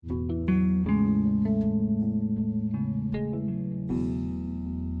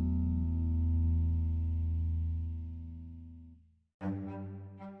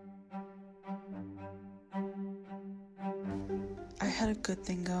good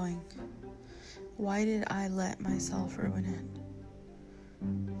thing going. Why did I let myself ruin it?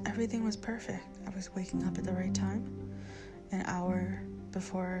 Everything was perfect. I was waking up at the right time, an hour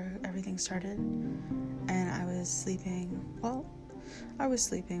before everything started, and I was sleeping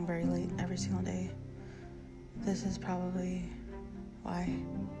very late every single day. This is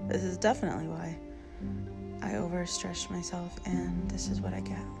definitely why I overstretched myself, and this is what I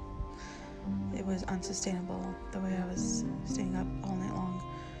get. It was unsustainable the way I was staying up all night long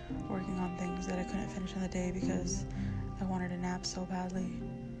working on things that I couldn't finish in the day because I wanted a nap so badly.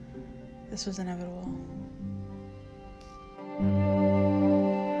 This was inevitable.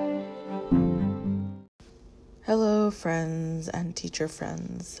 Hello, friends and teacher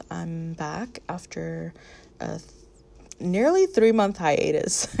friends. I'm back after a nearly 3-month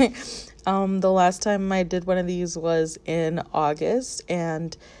hiatus. The last time I did one of these was in August,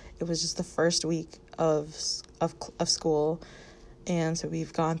 and it was just the first week of school. And so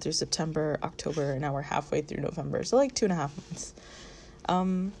we've gone through September, October, and now we're halfway through November. So 2.5 months. A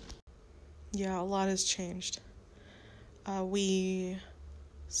lot has changed. We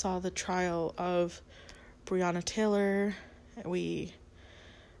saw the trial of Breonna Taylor. We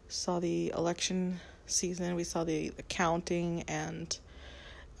saw the election season. We saw the counting and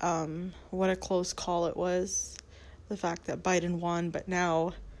what a close call it was. The fact that Biden won, but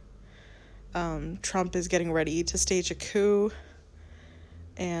now Trump is getting ready to stage a coup.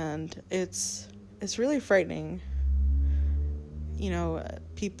 And it's really frightening.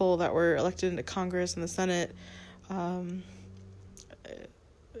 People that were elected into Congress and the Senate, we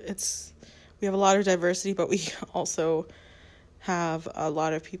have a lot of diversity, but we also have a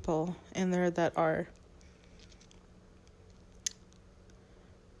lot of people in there that are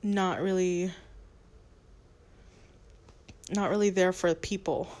not really there for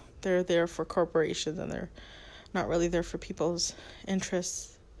people. They're there for corporations, and they're not really there for people's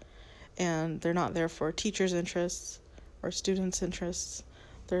interests, and they're not there for teachers' interests or students' interests.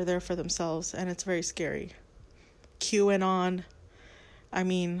 They're there for themselves, and it's very scary. QAnon.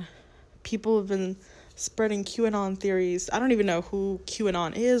 People have been spreading QAnon theories. I don't even know who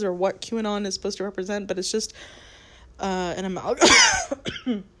QAnon is or what QAnon is supposed to represent, but it's just an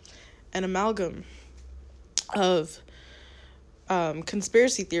amalgam of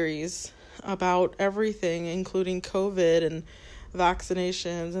conspiracy theories about everything, including COVID and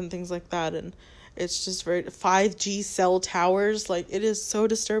vaccinations and things like that. And it's just 5G cell towers. It is so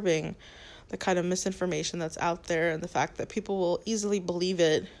disturbing, the kind of misinformation that's out there, and the fact that people will easily believe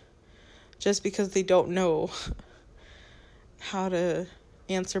it just because they don't know how to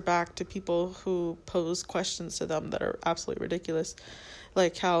answer back to people who pose questions to them that are absolutely ridiculous.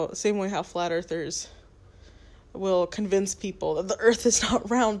 Same way how flat earthers will convince people that the earth is not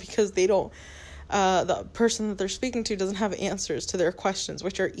round because they don't, the person that they're speaking to doesn't have answers to their questions,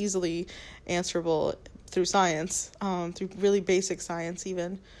 which are easily answerable through science, through really basic science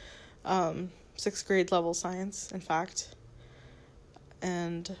even, 6th grade level science, in fact.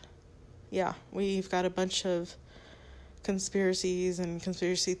 And we've got a bunch of conspiracies and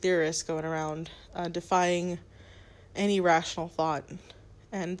conspiracy theorists going around defying any rational thought,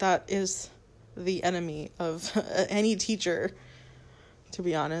 and that is the enemy of any teacher, to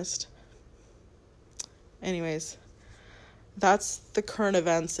be honest. Anyways, that's the current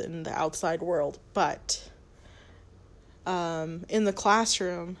events in the outside world, but in the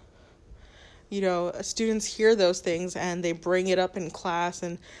classroom, students hear those things and they bring it up in class,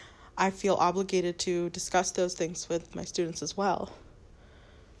 and I feel obligated to discuss those things with my students as well.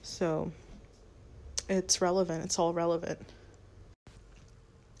 So it's relevant. It's all relevant.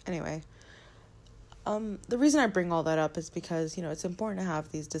 Anyway, the reason I bring all that up is because, it's important to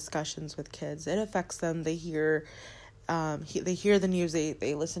have these discussions with kids. It affects them. They hear the news.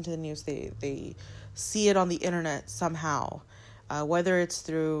 They listen to the news. They see it on the internet somehow, whether it's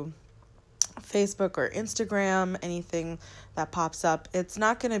through Facebook or Instagram, anything that pops up. It's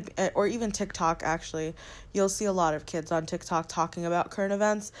not going to, or even TikTok, actually. You'll see a lot of kids on TikTok talking about current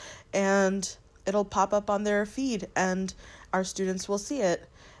events, and it'll pop up on their feed, and our students will see it.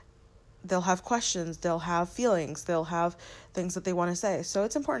 They'll have questions, they'll have feelings, they'll have things that they want to say. So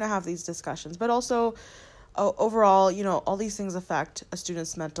it's important to have these discussions. But also, overall, all these things affect a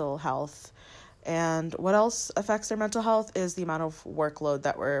student's mental health. And what else affects their mental health is the amount of workload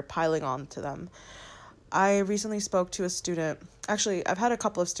that we're piling on to them. I recently spoke to a student. Actually, I've had a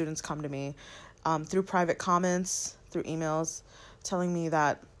couple of students come to me through private comments, through emails, telling me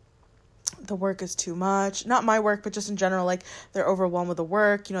that the work is too much. Not my work, but just in general, they're overwhelmed with the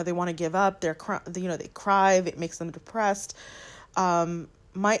work. They want to give up. They cry. It makes them depressed. My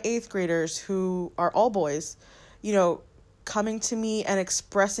 8th graders, who are all boys, coming to me and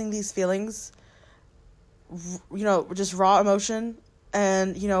expressing these feelings, just raw emotion.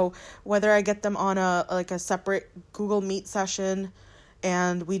 And, whether I get them on a separate Google Meet session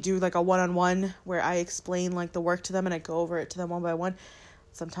and we do like a one-on-one where I explain like the work to them and I go over it to them one by one,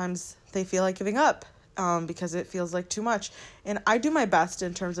 sometimes they feel like giving up because it feels like too much. And I do my best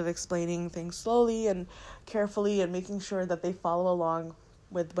in terms of explaining things slowly and carefully and making sure that they follow along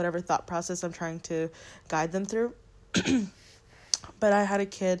with whatever thought process I'm trying to guide them through. But I had a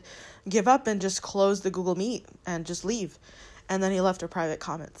kid give up and just close the Google Meet and just leave. And then he left a private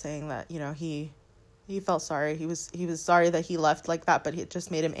comment saying that, he felt sorry. He was sorry that he left like that, but it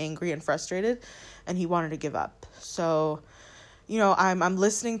just made him angry and frustrated and he wanted to give up. So, I'm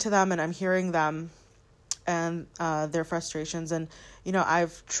listening to them and I'm hearing them and their frustrations. And,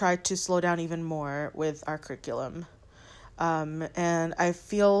 I've tried to slow down even more with our curriculum. And I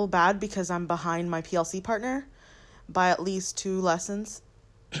feel bad because I'm behind my PLC partner by at least 2 lessons.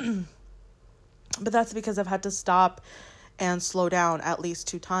 But that's because I've had to stop and slow down at least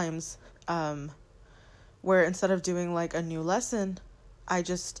 2 times, where instead of doing like a new lesson, I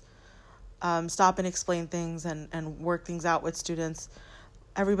just stop and explain things and work things out with students.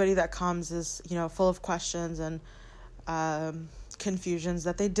 Everybody that comes is, full of questions and confusions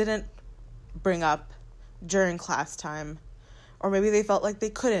that they didn't bring up during class time, or maybe they felt like they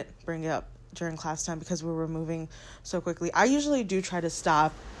couldn't bring it up during class time because we were moving so quickly. I usually do try to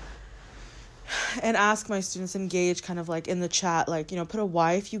stop and ask my students, engage kind of like in the chat, like, put a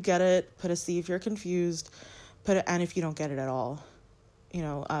Y if you get it, put a C if you're confused, put an N if you don't get it at all.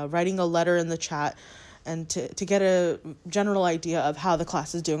 Writing a letter in the chat and to get a general idea of how the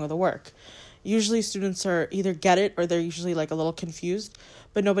class is doing with the work. Usually students are either get it or they're usually like a little confused,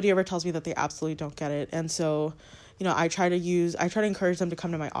 but nobody ever tells me that they absolutely don't get it. And so, I try to encourage them to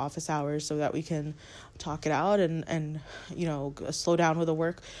come to my office hours so that we can talk it out and slow down with the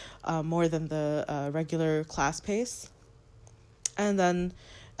work more than the regular class pace. And then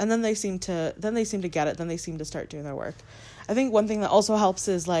they seem to get it. Then they seem to start doing their work. I think one thing that also helps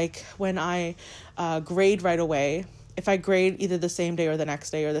is like when I grade right away, if I grade either the same day or the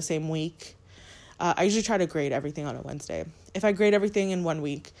next day or the same week, I usually try to grade everything on a Wednesday. If I grade everything in 1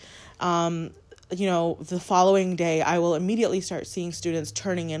 week, the following day, I will immediately start seeing students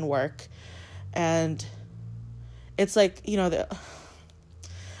turning in work. And it's like,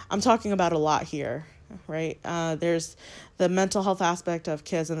 I'm talking about a lot here, right? There's the mental health aspect of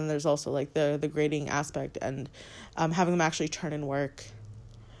kids, and then there's also like the grading aspect and having them actually turn in work,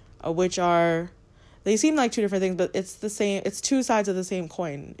 they seem like 2 different things, but it's the same. It's 2 sides of the same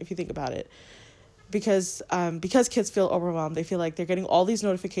coin, if you think about it. Because kids feel overwhelmed, they feel like they're getting all these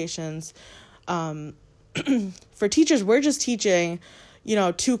notifications. For teachers, we're just teaching,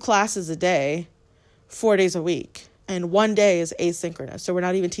 2 classes a day, 4 days a week. And 1 day is asynchronous. So we're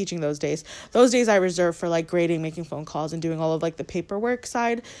not even teaching those days. Those days I reserve for like grading, making phone calls, and doing all of like the paperwork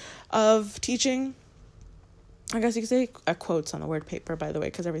side of teaching. I guess you could say quotes on the word paper, by the way,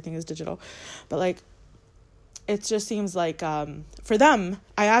 because everything is digital. But like, it just seems like for them,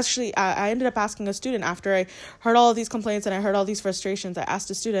 I ended up asking a student after I heard all of these complaints and I heard all these frustrations. I asked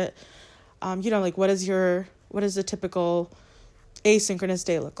a student, what is the typical asynchronous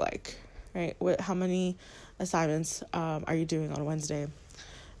day look like, right? How many assignments are you doing on Wednesday,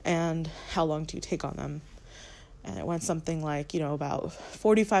 and how long do you take on them? And it went something like, about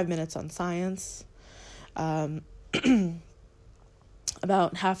 45 minutes on science, about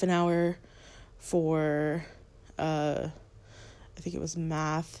half an hour for I think it was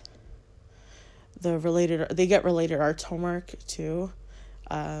math. They get related arts homework too.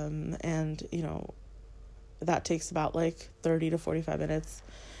 And that takes about like 30 to 45 minutes.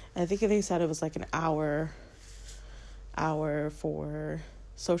 And I think they said it was like an hour for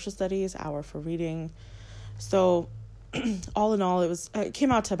social studies, hour for reading. So all in all, it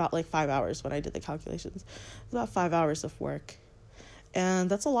came out to about like 5 hours when I did the calculations. It was about 5 hours of work. And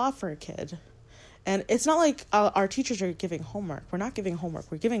that's a lot for a kid. And it's not like our teachers are giving homework. We're not giving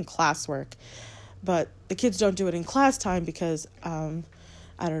homework. We're giving classwork. But the kids don't do it in class time because, I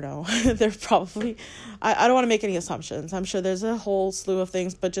don't know, they're probably... I don't want to make any assumptions. I'm sure there's a whole slew of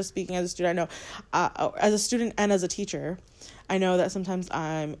things. But just speaking as a student, I know, as a student and as a teacher, I know that sometimes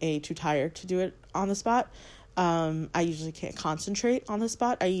I'm too tired to do it on the spot. I usually can't concentrate on the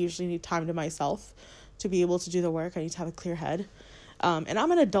spot. I usually need time to myself to be able to do the work. I need to have a clear head. And I'm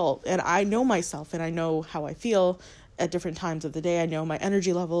an adult, and I know myself, and I know how I feel at different times of the day. I know my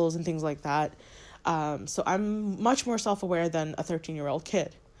energy levels and things like that. So I'm much more self-aware than a 13-year-old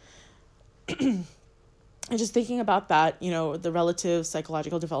kid. And just thinking about that, the relative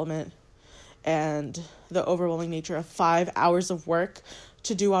psychological development and the overwhelming nature of 5 hours of work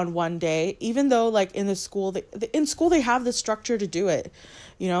to do on one day, even though like in school they have the structure to do it.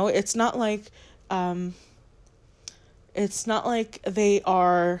 It's not like they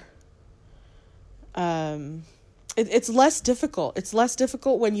are it's less difficult. It's less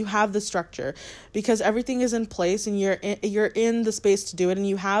difficult when you have the structure, because everything is in place and you're in the space to do it, and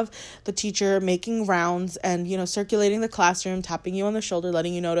you have the teacher making rounds and circulating the classroom, tapping you on the shoulder,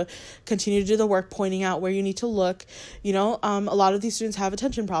 letting you know to continue to do the work, pointing out where you need to look. A lot of these students have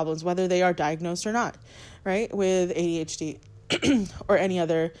attention problems, whether they are diagnosed or not, right, with ADHD or any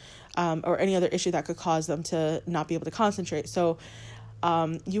other issue that could cause them to not be able to concentrate. So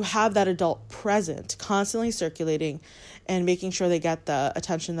you have that adult present, constantly circulating and making sure they get the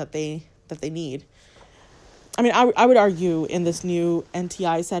attention that they need. I mean, I would argue in this new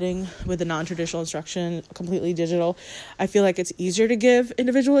NTI setting with the non-traditional instruction, completely digital, I feel like it's easier to give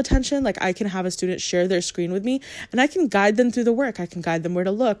individual attention. Like, I can have a student share their screen with me and I can guide them through the work. I can guide them where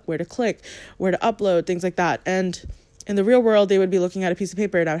to look, where to click, where to upload, things like that. And in the real world, they would be looking at a piece of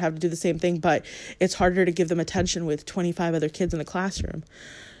paper and I would have to do the same thing, but it's harder to give them attention with 25 other kids in the classroom.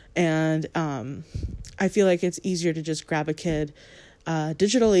 And I feel like it's easier to just grab a kid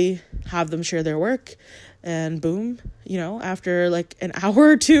digitally, have them share their work, and boom, after like an hour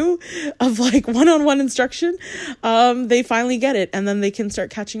or two of like one-on-one instruction, they finally get it. And then they can start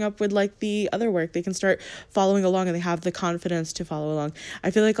catching up with like the other work. They can start following along and they have the confidence to follow along.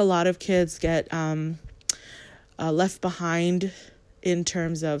 I feel like a lot of kids get left behind in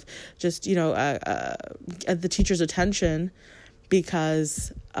terms of just, the teacher's attention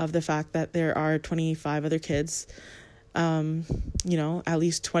because of the fact that there are 25 other kids, at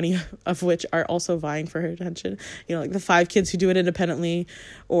least 20 of which are also vying for her attention, like the 5 kids who do it independently,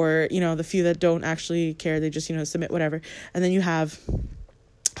 or, the few that don't actually care, they just, submit whatever. And then you have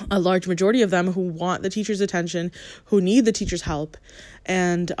a large majority of them who want the teacher's attention, who need the teacher's help,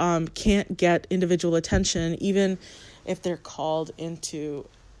 and can't get individual attention, even if they're called into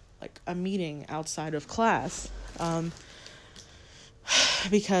like a meeting outside of class,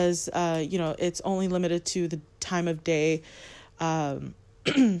 because it's only limited to the time of day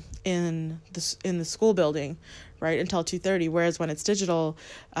in the school building, right, until 2:30. Whereas when it's digital,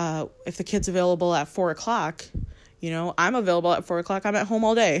 if the kid's available at 4:00, I'm available at 4:00. I'm at home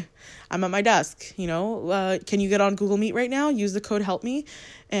all day. I'm at my desk. Can you get on Google Meet right now? Use the code help me.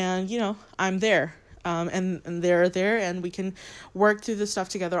 And, I'm there. And they're there, and we can work through this stuff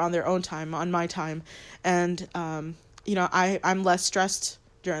together on their own time, on my time. And, I'm less stressed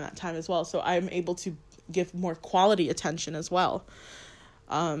during that time as well. So I'm able to give more quality attention as well.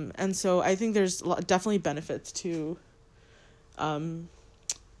 And so I think there's definitely benefits to being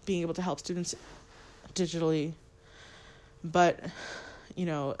able to help students digitally. But,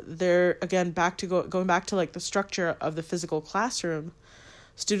 they're, again, going back to like the structure of the physical classroom.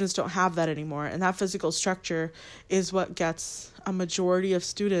 Students don't have that anymore. And that physical structure is what gets a majority of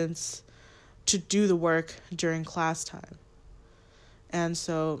students to do the work during class time. And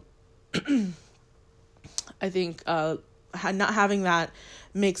so I think not having that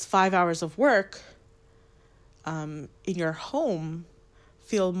makes 5 hours of work in your home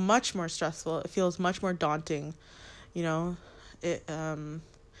feel much more stressful. It feels much more daunting.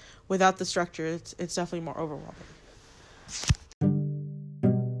 Without the structure, it's definitely more overwhelming.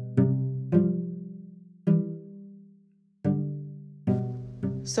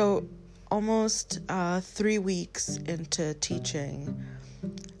 So almost 3 weeks into teaching,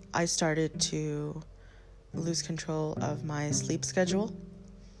 I started to lose control of my sleep schedule,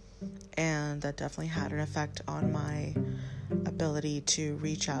 and that definitely had an effect on my ability to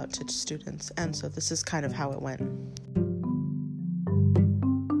reach out to students. And so this is kind of how it went.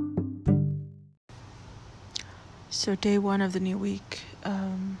 So day 1 of the new week,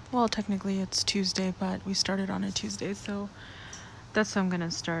 technically it's Tuesday, but we started on a Tuesday, so that's how I'm gonna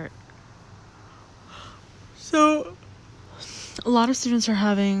start. So a lot of students are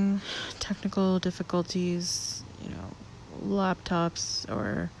having technical difficulties, laptops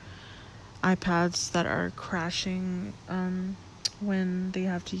or iPads that are crashing when they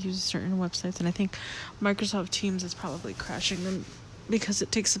have to use certain websites. And I think Microsoft Teams is probably crashing them because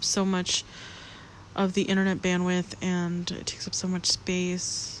it takes up so much of the internet bandwidth and it takes up so much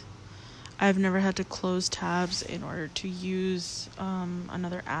space. I've never had to close tabs in order to use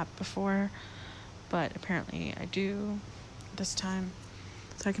another app before, but apparently I do this time.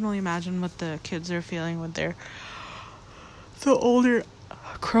 So I can only imagine what the kids are feeling with the older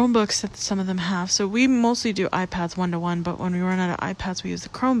Chromebooks that some of them have. So we mostly do iPads 1-to-1, but when we run out of iPads, we use the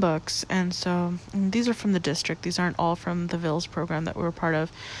Chromebooks. And so these are from the district. These aren't all from the VILS program that we were part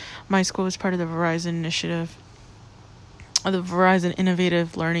of. My school was part of the Verizon initiative, or the Verizon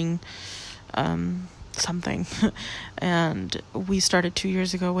Innovative Learning something. And we started 2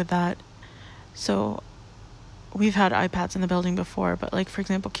 years ago with that. So we've had iPads in the building before, but like, for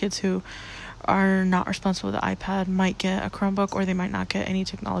example, kids who are not responsible with the iPad might get a Chromebook, or they might not get any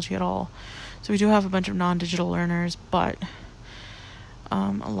technology at all. So we do have a bunch of non-digital learners, but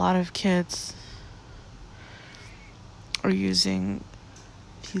a lot of kids are using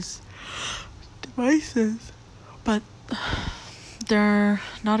these devices, but they're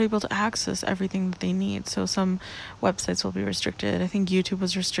not able to access everything that they need. So some websites will be restricted. I think YouTube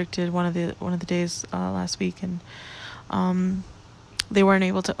was restricted one of the days last week, and they weren't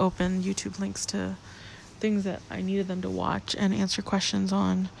able to open YouTube links to things that I needed them to watch and answer questions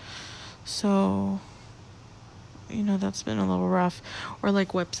on. So, that's been a little rough. Or like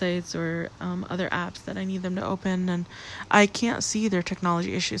websites or other apps that I need them to open, and I can't see their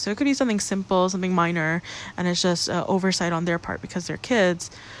technology issues. So it could be something simple, something minor, and it's just oversight on their part because they're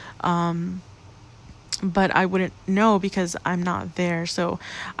kids. But I wouldn't know because I'm not there. So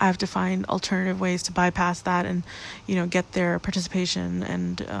I have to find alternative ways to bypass that and, get their participation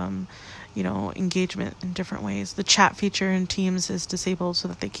and, engagement in different ways. The chat feature in Teams is disabled so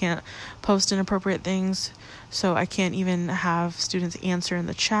that they can't post inappropriate things. So I can't even have students answer in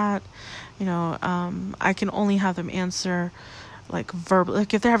the chat. I can only have them answer like verbal,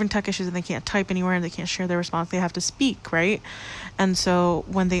 like if they're having tech issues and they can't type anywhere and they can't share their response, they have to speak, right? And so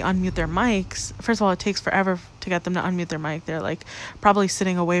when they unmute their mics, first of all, it takes forever to get them to unmute their mic. They're like probably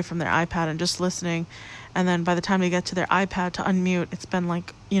sitting away from their iPad and just listening, and then by the time they get to their iPad to unmute, it's been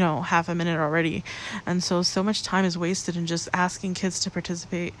like half a minute already. And so much time is wasted in just asking kids to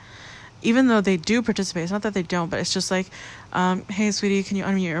participate, even though they do participate. It's not that they don't, but it's just like, hey sweetie, can you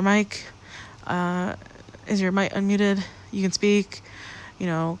unmute your mic? Is your mic unmuted? You can speak.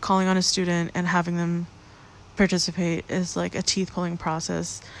 Calling on a student and having them participate is like a teeth pulling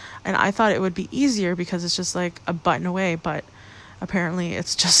process. And I thought it would be easier because it's just like a button away, but apparently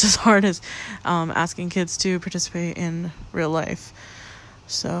it's just as hard as asking kids to participate in real life.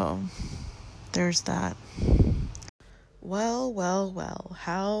 So there's that. Well,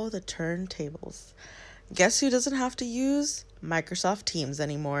 how the turntables. Guess who doesn't have to use Microsoft Teams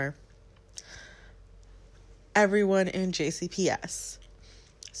anymore? Everyone in JCPS.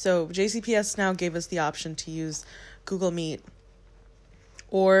 So JCPS now gave us the option to use Google Meet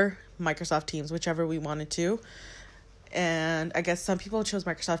or Microsoft Teams, whichever we wanted to. And I guess some people chose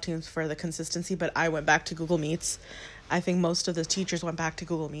Microsoft Teams for the consistency, but I went back to Google Meets. I think most of the teachers went back to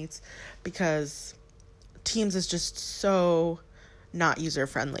Google Meets because Teams is just so not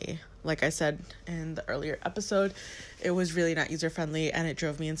user-friendly. Like I said in the earlier episode, it was really not user-friendly, and it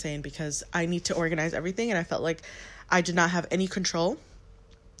drove me insane because I need to organize everything, and I felt like I did not have any control.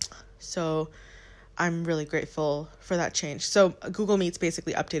 So I'm really grateful for that change. So Google Meets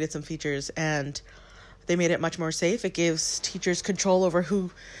basically updated some features, and they made it much more safe. It gives teachers control over who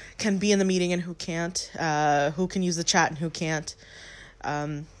can be in the meeting and who can't, who can use the chat and who can't.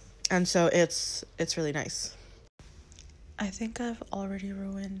 And so it's really nice. I think I've already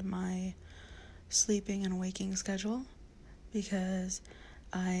ruined my sleeping and waking schedule because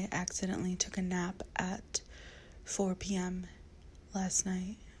I accidentally took a nap at 4 p.m. last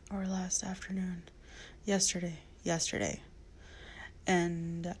night or last afternoon. Yesterday.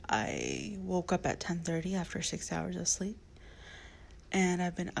 And I woke up at 10:30 after 6 hours of sleep. And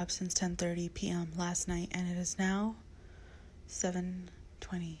I've been up since 10:30 p.m. last night, and it is now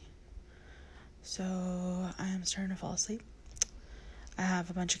 7:20. So I am starting to fall asleep. I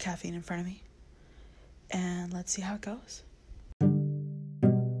have a bunch of caffeine in front of me, and let's see how it goes.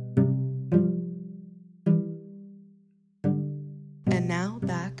 And now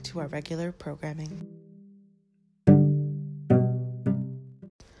back to our regular programming.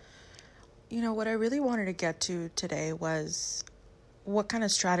 What I really wanted to get to today was what kind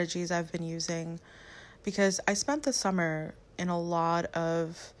of strategies I've been using, because I spent the summer in a lot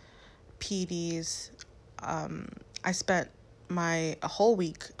of PDs. I spent a whole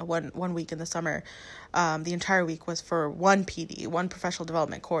week, one week in the summer. The entire week was for one PD, one professional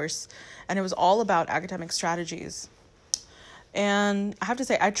development course, and it was all about academic strategies. And I have to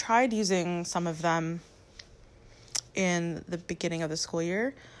say, I tried using some of them in the beginning of the school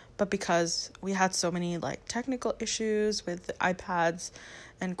year, but because we had so many technical issues with iPads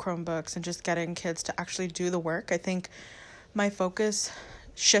and Chromebooks and just getting kids to actually do the work, I think my focus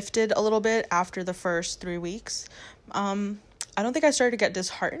shifted a little bit after the first 3 weeks. I don't think I started to get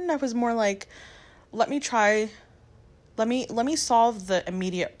disheartened. I was more like, let me solve the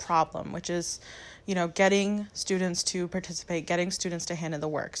immediate problem, which is, getting students to participate, getting students to hand in the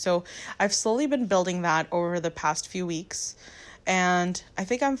work. So I've slowly been building that over the past few weeks. And I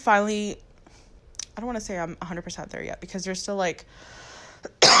think I'm finally, I don't want to say I'm 100% there yet, because there's still like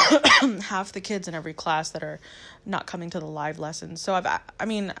half the kids in every class that are not coming to the live lessons. So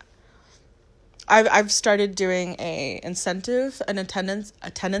I've started doing an attendance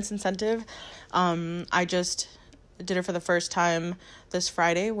incentive. I just did it for the first time this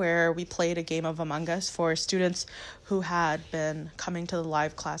Friday, where we played a game of Among Us for students who had been coming to the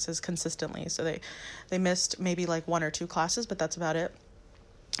live classes consistently. So they missed maybe like 1 or 2 classes, but that's about it.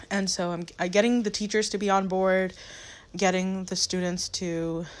 And so I'm getting the teachers to be on board, getting the students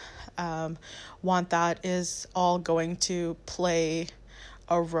to want that is all going to play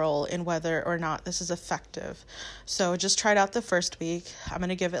a role in whether or not this is effective. So just tried out the first week. I'm going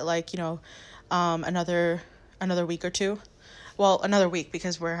to give it like, another week or two. Well, another week,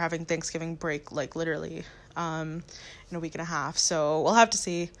 because we're having Thanksgiving break, like literally in a week and a half. So we'll have to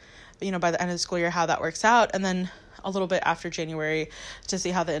see, by the end of the school year, how that works out. And then a little bit after January to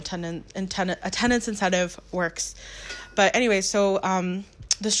see how the attendance incentive works. But anyway, so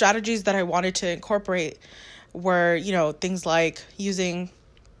the strategies that I wanted to incorporate were, things like using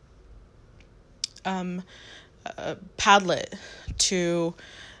Padlet to,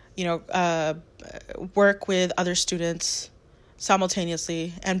 work with other students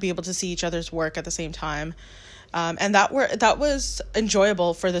simultaneously and be able to see each other's work at the same time. And that was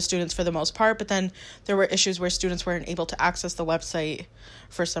enjoyable for the students for the most part, but then there were issues where students weren't able to access the website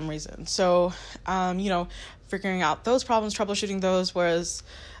for some reason. So, figuring out those problems, troubleshooting those was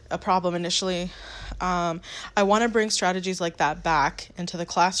a problem initially. I want to bring strategies like that back into the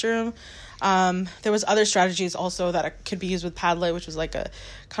classroom. There was other strategies also that could be used with Padlet, which was like a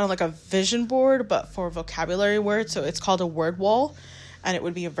kind of like a vision board, but for vocabulary words. So it's called a word wall, and it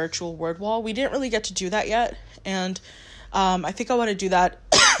would be a virtual word wall. We didn't really get to do that yet. And I think I want to do that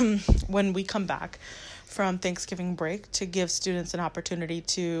when we come back from Thanksgiving break, to give students an opportunity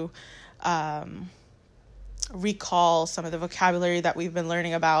to recall some of the vocabulary that we've been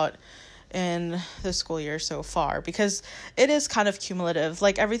learning about in the school year so far, because it is kind of cumulative.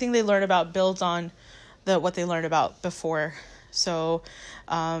 Like everything they learn about builds on what they learned about before. So,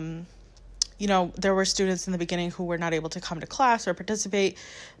 there were students in the beginning who were not able to come to class or participate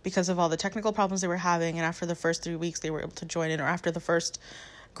because of all the technical problems they were having. And after the first 3 weeks, they were able to join in, or after the first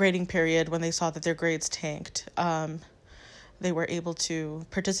grading period, when they saw that their grades tanked, they were able to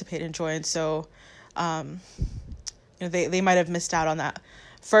participate and join. So, they might have missed out on that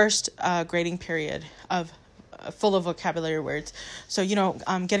first grading period of full of vocabulary words. So,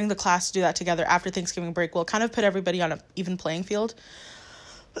 getting the class to do that together after Thanksgiving break will kind of put everybody on an even playing field.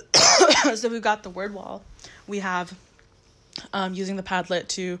 So we've got the word wall. We have using the Padlet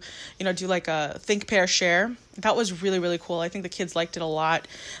to, do like a think, pair, share. That was really, really cool. I think the kids liked it a lot.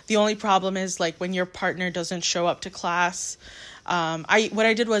 The only problem is like when your partner doesn't show up to class. What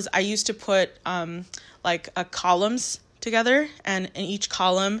I did was I used to put columns together, and in each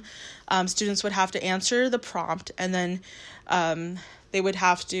column, students would have to answer the prompt, and then they would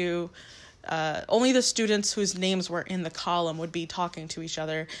have to only the students whose names were in the column would be talking to each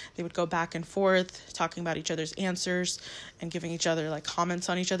other. They would go back and forth, talking about each other's answers and giving each other like comments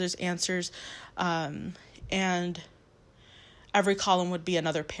on each other's answers. And every column would be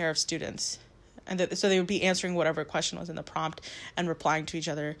another pair of students. And so they would be answering whatever question was in the prompt and replying to each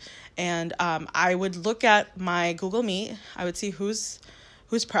other. And I would look at my Google Meet. I would see who's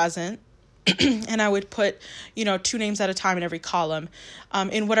present. And I would put, 2 names at a time in every column,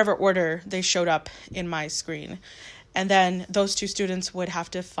 in whatever order they showed up in my screen. And then those 2 students would have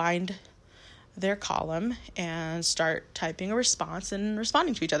to find their column and start typing a response and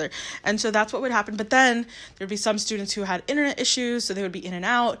responding to each other. And so that's what would happen. But then there'd be some students who had internet issues, so they would be in and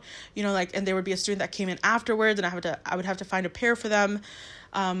out, and there would be a student that came in afterwards, and I would have to find a pair for them,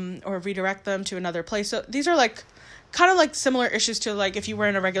 or redirect them to another place. So these are like kind of like similar issues to like if you were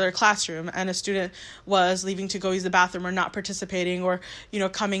in a regular classroom and a student was leaving to go use the bathroom or not participating, or,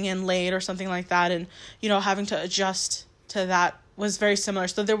 coming in late or something like that. And, having to adjust to that was very similar.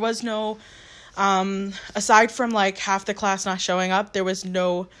 So there was no, aside from like half the class not showing up, there was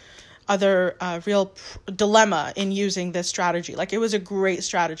no real dilemma in using this strategy. Like, it was a great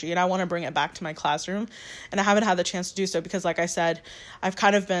strategy, and I want to bring it back to my classroom, and I haven't had the chance to do so because, like I said, I've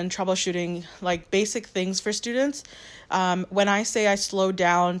kind of been troubleshooting like basic things for students. When I say I slowed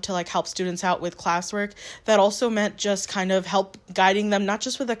down to like help students out with classwork, that also meant just kind of help guiding them, not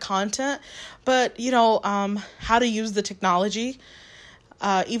just with the content, but, how to use the technology.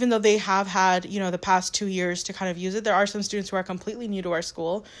 Even though they have had, the past 2 years to kind of use it, there are some students who are completely new to our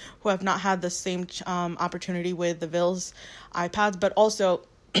school who have not had the same opportunity with the VILS iPads, but also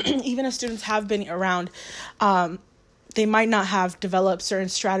even if students have been around, they might not have developed certain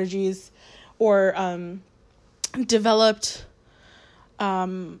strategies or developed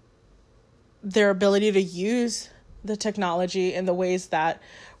their ability to use the technology in the ways that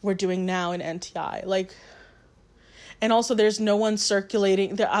we're doing now in NTI. And also there's no one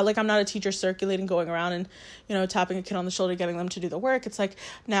circulating there. I'm not a teacher circulating, going around and, tapping a kid on the shoulder, getting them to do the work. It's like,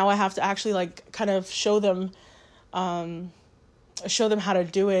 now I have to actually kind of show them how to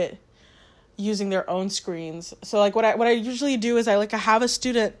do it using their own screens. So what I usually do is I have a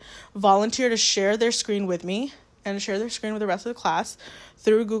student volunteer to share their screen with me and share their screen with the rest of the class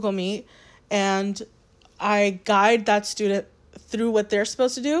through Google Meet. And I guide that student through what they're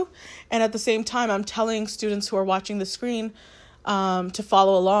supposed to do, and at the same time I'm telling students who are watching the screen to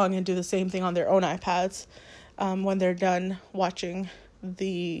follow along and do the same thing on their own iPads when they're done watching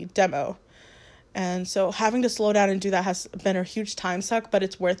the demo. And so having to slow down and do that has been a huge time suck, but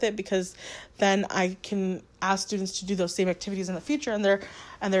it's worth it because then I can ask students to do those same activities in the future, and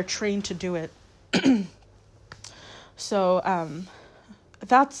they're trained to do it. So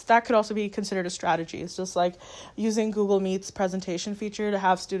that could also be considered a strategy. It's just like using Google Meet's presentation feature to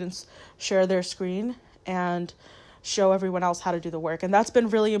have students share their screen and show everyone else how to do the work. And that's been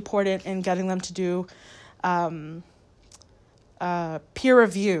really important in getting them to do peer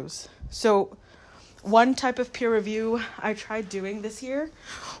reviews. So one type of peer review I tried doing this year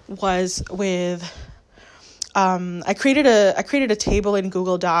was with I created a table in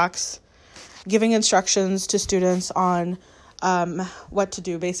Google Docs giving instructions to students on what to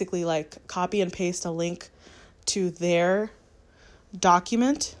do. Basically, copy and paste a link to their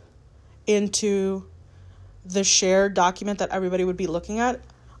document into the shared document that everybody would be looking at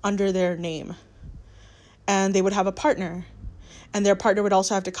under their name. And they would have a partner. And their partner would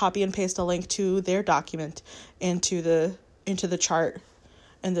also have to copy and paste a link to their document into the chart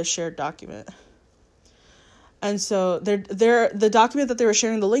in the shared document. And so the document that they were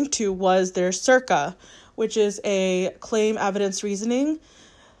sharing the link to was their CIRCA, which is a claim evidence reasoning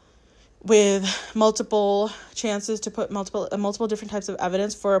with multiple chances to put multiple different types of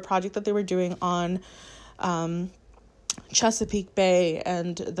evidence for a project that they were doing on Chesapeake Bay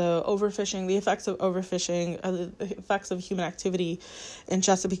and the overfishing, the effects of overfishing, the effects of human activity in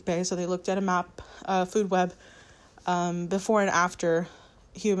Chesapeake Bay. So they looked at a map, food web, before and after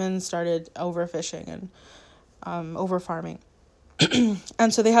humans started overfishing and over farming.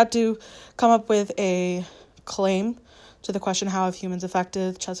 And so they had to come up with a claim to the question, how have humans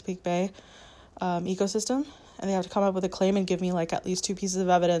affected Chesapeake Bay ecosystem? And they have to come up with a claim and give me at least 2 pieces of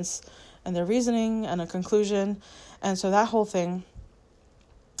evidence and their reasoning and a conclusion. And so that whole thing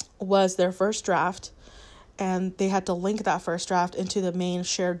was their first draft, and they had to link that first draft into the main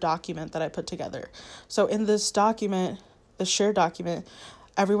shared document that I put together. So in this document, the shared document,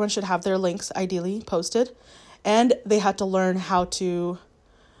 everyone should have their links ideally posted, and they had to learn how to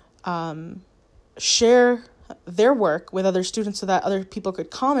share their work with other students so that other people could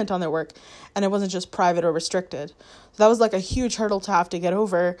comment on their work, and it wasn't just private or restricted. So that was a huge hurdle to have to get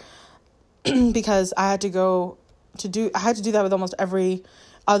over because I had to do that with almost every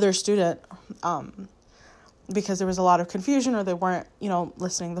other student because there was a lot of confusion, or they weren't,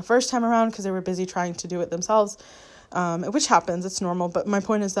 listening the first time around because they were busy trying to do it themselves. Which happens, it's normal, but my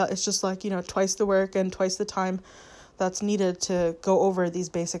point is that it's just twice the work and twice the time that's needed to go over these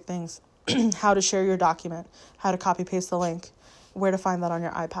basic things. How to share your document, how to copy paste the link, where to find that on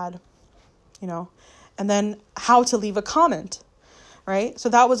your iPad, and then how to leave a comment, right? So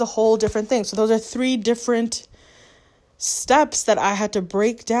that was a whole different thing. So those are 3 different steps that I had to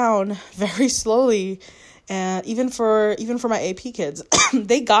break down very slowly. And even for my AP kids,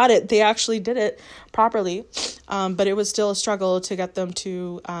 they got it. They actually did it properly. But it was still a struggle to get them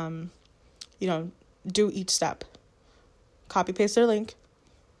to, do each step. Copy paste their link.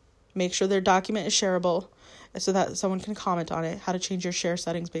 Make sure their document is shareable so that someone can comment on it. How to change your share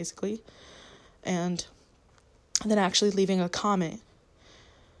settings, basically. And then actually leaving a comment.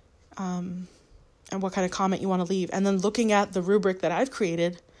 And what kind of comment you want to leave. And then looking at the rubric that I've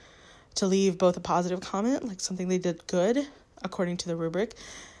created to leave both a positive comment, something they did good according to the rubric,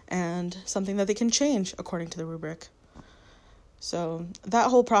 and something that they can change according to the rubric. So that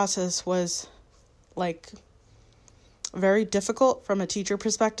whole process was like very difficult from a teacher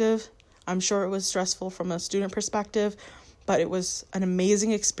perspective. I'm sure it was stressful from a student perspective, but it was an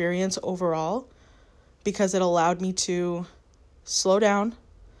amazing experience overall because it allowed me to slow down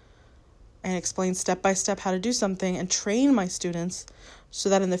and explain step by step how to do something and train my students so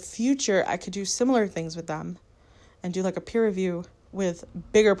that in the future I could do similar things with them and do like a peer review with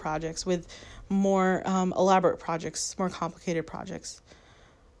bigger projects, with more elaborate projects, more complicated projects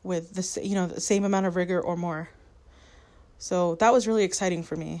with the same amount of rigor or more. So that was really exciting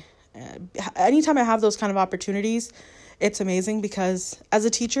for me. Anytime I have those kind of opportunities, it's amazing because as a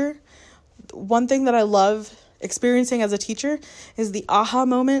teacher, one thing that I love experiencing as a teacher is the aha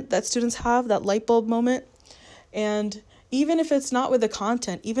moment that students have, that light bulb moment. And even if it's not with the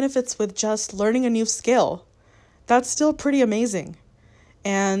content, even if it's with just learning a new skill, that's still pretty amazing.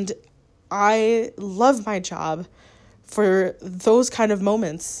 And I love my job for those kind of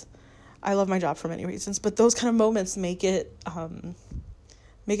moments. I love my job for many reasons, but those kind of moments make it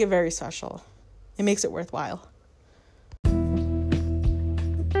very special. It makes it worthwhile.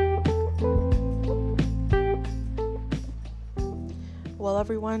 Well,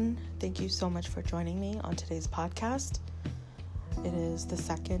 everyone, thank you so much for joining me on today's podcast. It is the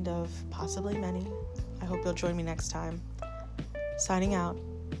second of possibly many. I hope you'll join me next time. Signing out,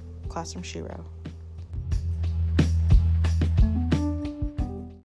 Classroom Shiro.